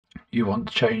you want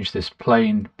to change this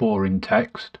plain, boring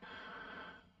text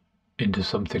into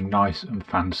something nice and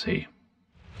fancy.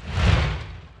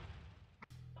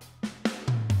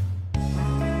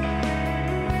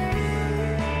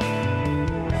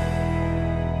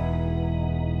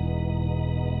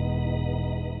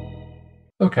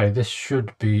 Okay, this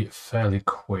should be fairly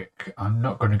quick. I'm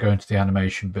not going to go into the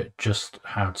animation, but just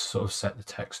how to sort of set the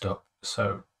text up.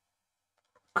 So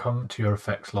come to your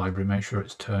effects library, make sure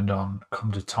it's turned on,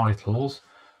 come to titles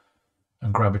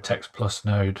and grab a text plus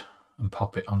node and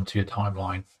pop it onto your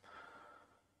timeline.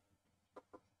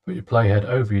 Put your playhead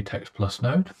over your text plus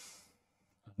node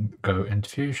and go into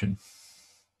Fusion.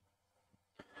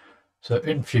 So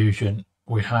in Fusion,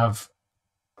 we have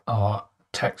our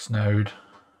text node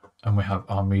and we have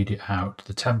our media out.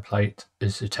 The template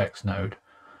is the text node.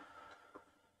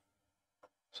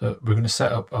 So we're going to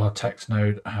set up our text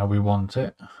node how we want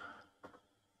it.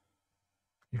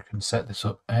 You can set this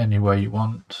up any way you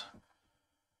want.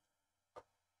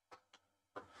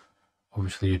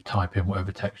 Obviously you type in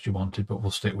whatever text you wanted, but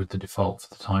we'll stick with the default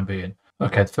for the time being.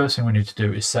 Okay, the first thing we need to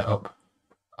do is set up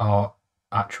our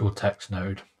actual text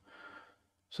node.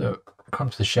 So come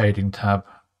to the shading tab,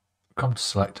 come to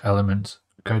select elements,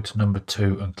 go to number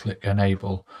 2 and click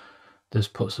enable. This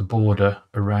puts a border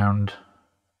around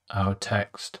our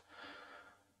text.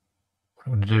 What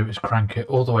I'm going to do is crank it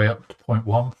all the way up to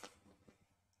 0.1,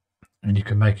 and you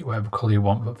can make it whatever color you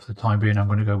want, but for the time being I'm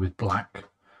going to go with black.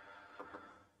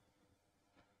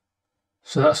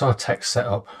 So that's our text set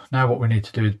up. Now what we need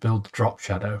to do is build the drop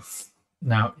shadow.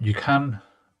 Now you can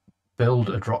build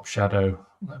a drop shadow.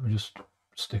 Let me just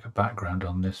stick a background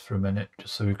on this for a minute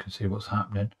just so we can see what's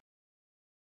happening.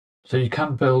 So you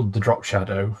can build the drop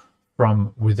shadow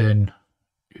from within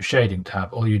your shading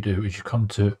tab. All you do is you come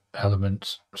to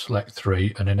elements, select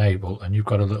 3 and enable, and you've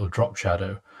got a little drop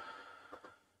shadow.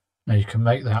 Now you can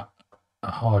make that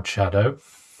a hard shadow.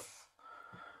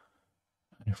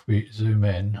 And if we zoom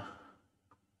in,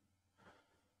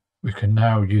 we can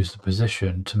now use the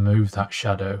position to move that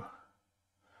shadow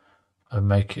and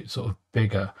make it sort of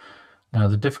bigger. Now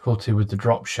the difficulty with the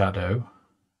drop shadow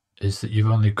is that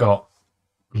you've only got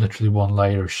literally one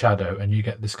layer of shadow and you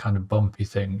get this kind of bumpy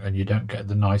thing and you don't get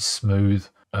the nice smooth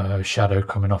shadow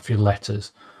coming off your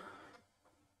letters.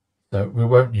 So we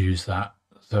won't use that.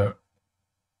 So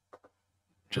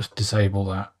just disable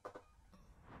that.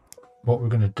 What we're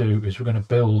going to do is we're going to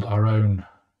build our own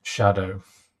shadow.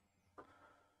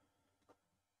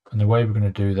 And the way we're going to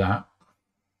do that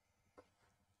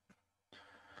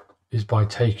is by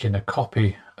taking a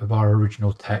copy of our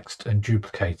original text and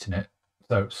duplicating it.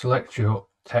 So select your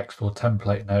text or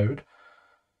template node,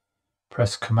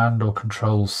 press Command or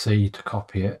Control C to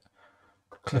copy it,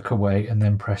 click away and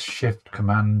then press Shift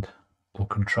Command or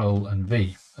Control and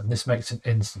V. And this makes an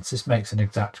instance, this makes an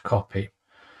exact copy.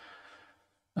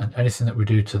 And anything that we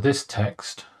do to this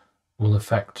text will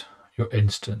affect your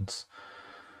instance.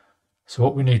 So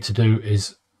what we need to do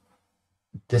is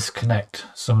disconnect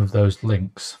some of those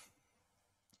links.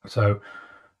 So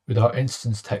with our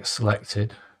instance text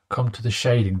selected, come to the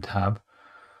shading tab,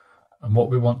 and what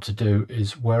we want to do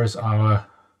is, whereas our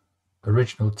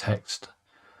original text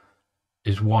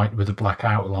is white with a black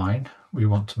outline, we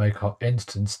want to make our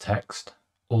instance text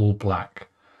all black.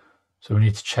 So we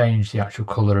need to change the actual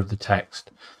color of the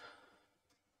text.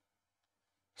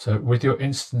 So with your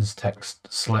instance text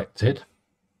selected,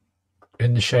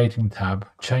 in the shading tab,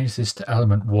 change this to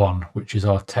element 1, which is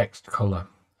our text color.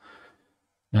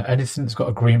 Now anything that's got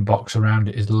a green box around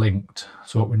it is linked.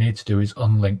 So what we need to do is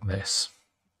unlink this.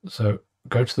 So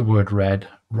go to the word red,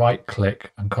 right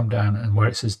click and come down, and where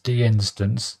it says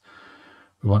de-instance,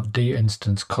 we want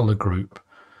de-instance color group.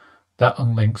 That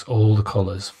unlinks all the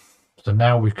colors. So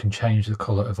now we can change the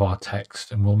color of our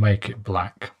text and we'll make it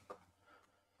black.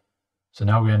 So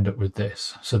now we end up with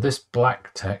this. So this black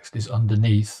text is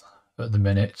underneath at the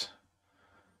minute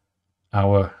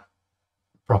our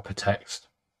proper text.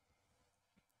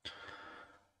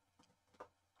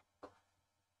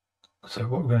 So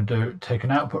what we're going to do, take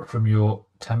an output from your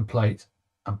template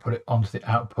and put it onto the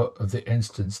output of the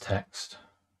instance text.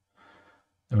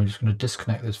 Then we're just going to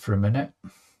disconnect this for a minute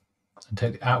and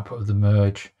take the output of the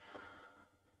merge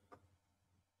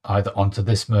either onto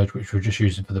this merge, which we're just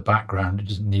using for the background, it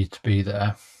doesn't need to be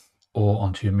there, or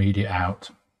onto your media out.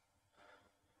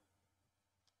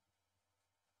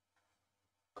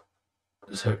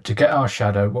 So to get our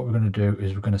shadow, what we're going to do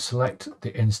is we're going to select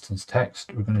the instance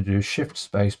text. We're going to do Shift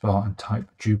Spacebar and type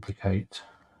duplicate.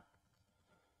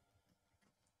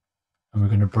 And we're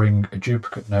going to bring a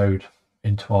duplicate node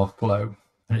into our flow.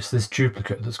 And it's this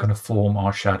duplicate that's going to form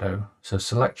our shadow. So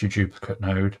select your duplicate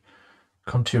node,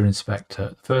 come to your inspector.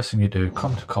 The first thing you do,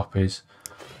 come to copies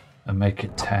and make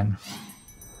it 10.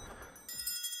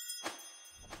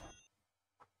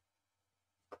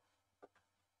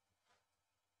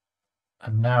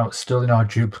 And now, still in our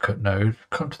duplicate node,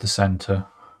 come to the center,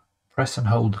 press and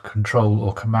hold the Control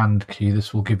or Command key.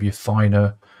 This will give you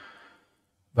finer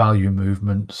value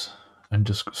movements, and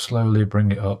just slowly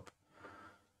bring it up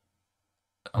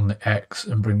on the X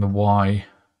and bring the Y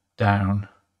down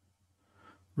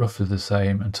roughly the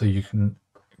same until you can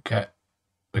get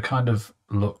the kind of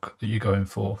look that you're going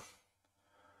for.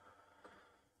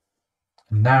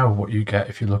 And now what you get,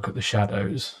 if you look at the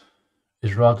shadows,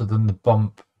 is rather than the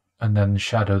bump and then the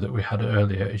shadow that we had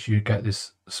earlier, is you get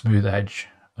this smooth edge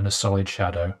and a solid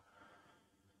shadow.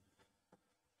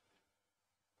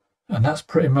 And that's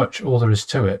pretty much all there is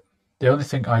to it. The only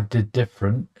thing I did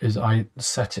different is I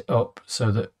set it up so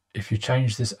that if you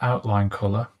change this outline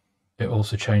color, it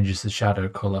also changes the shadow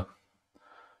color.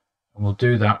 And we'll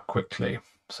do that quickly.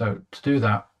 So to do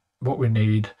that, what we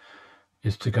need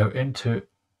is to go into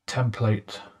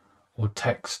template or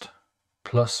text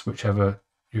plus, whichever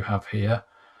you have here.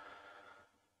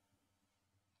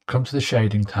 Come to the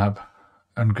shading tab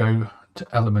and go to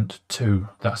element 2.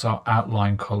 That's our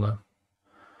outline color.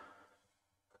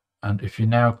 And if you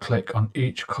now click on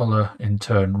each color in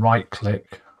turn, right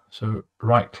click, so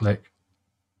right click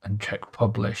and check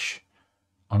publish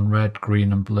on red,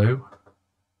 green and blue.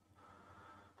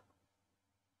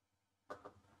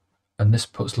 And this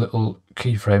puts little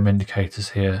keyframe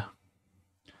indicators here,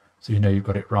 so you know you've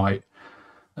got it right.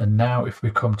 And now if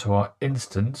we come to our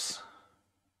instance,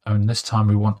 and this time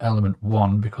we want element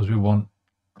 1 because we want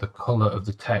the color of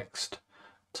the text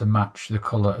to match the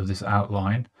color of this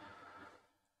outline.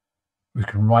 We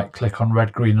can right click on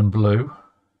red, green and blue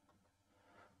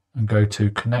and go to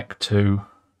connect to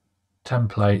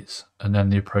templates and then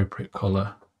the appropriate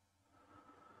color.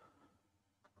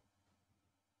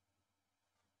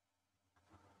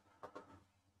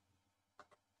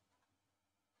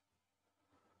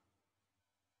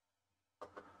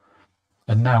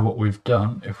 And now what we've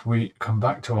done, if we come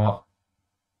back to our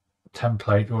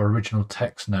template or original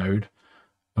text node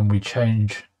and we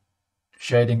change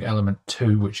shading element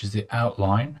 2, which is the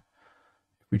outline,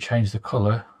 if we change the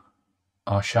color,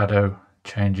 our shadow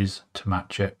changes to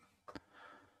match it.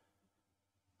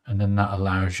 And then that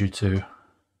allows you to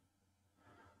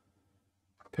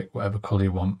pick whatever color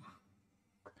you want.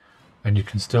 And you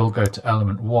can still go to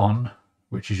element 1,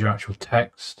 which is your actual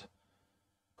text,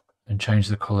 and change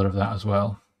the color of that as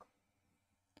well.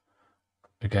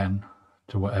 Again,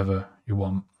 to whatever you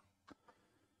want.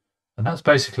 And that's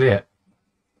basically it.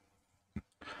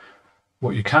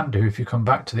 What you can do if you come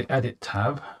back to the edit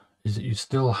tab is that you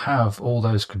still have all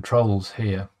those controls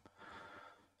here.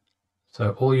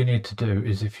 So all you need to do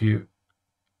is if you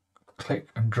click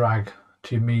and drag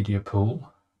to your media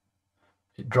pool,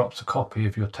 it drops a copy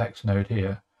of your text node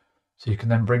here. So you can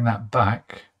then bring that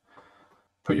back,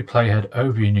 put your playhead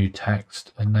over your new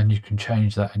text, and then you can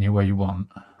change that any way you want.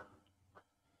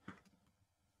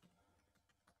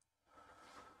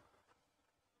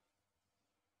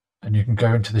 And you can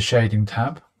go into the shading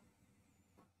tab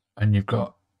and you've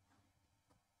got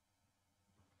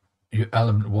your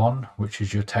element 1, which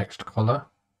is your text color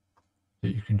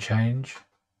that you can change.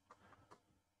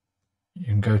 You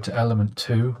can go to element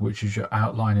 2, which is your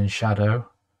outline and shadow,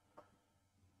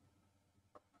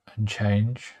 and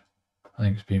change. I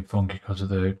think it's been funky because of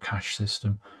the cache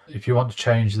system. If you want to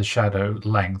change the shadow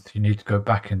length, you need to go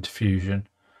back into Fusion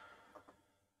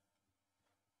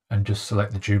and just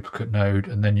select the duplicate node,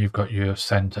 and then you've got your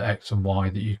center X and Y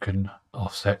that you can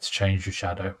offset to change your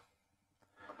shadow.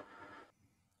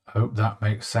 Hope that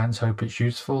makes sense. Hope it's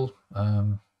useful.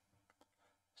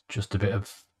 Just a bit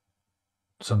of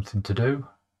something to do.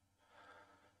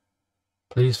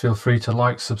 Please feel free to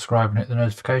like, subscribe and hit the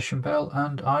notification bell,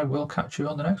 and I will catch you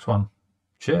on the next one.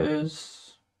 Cheers.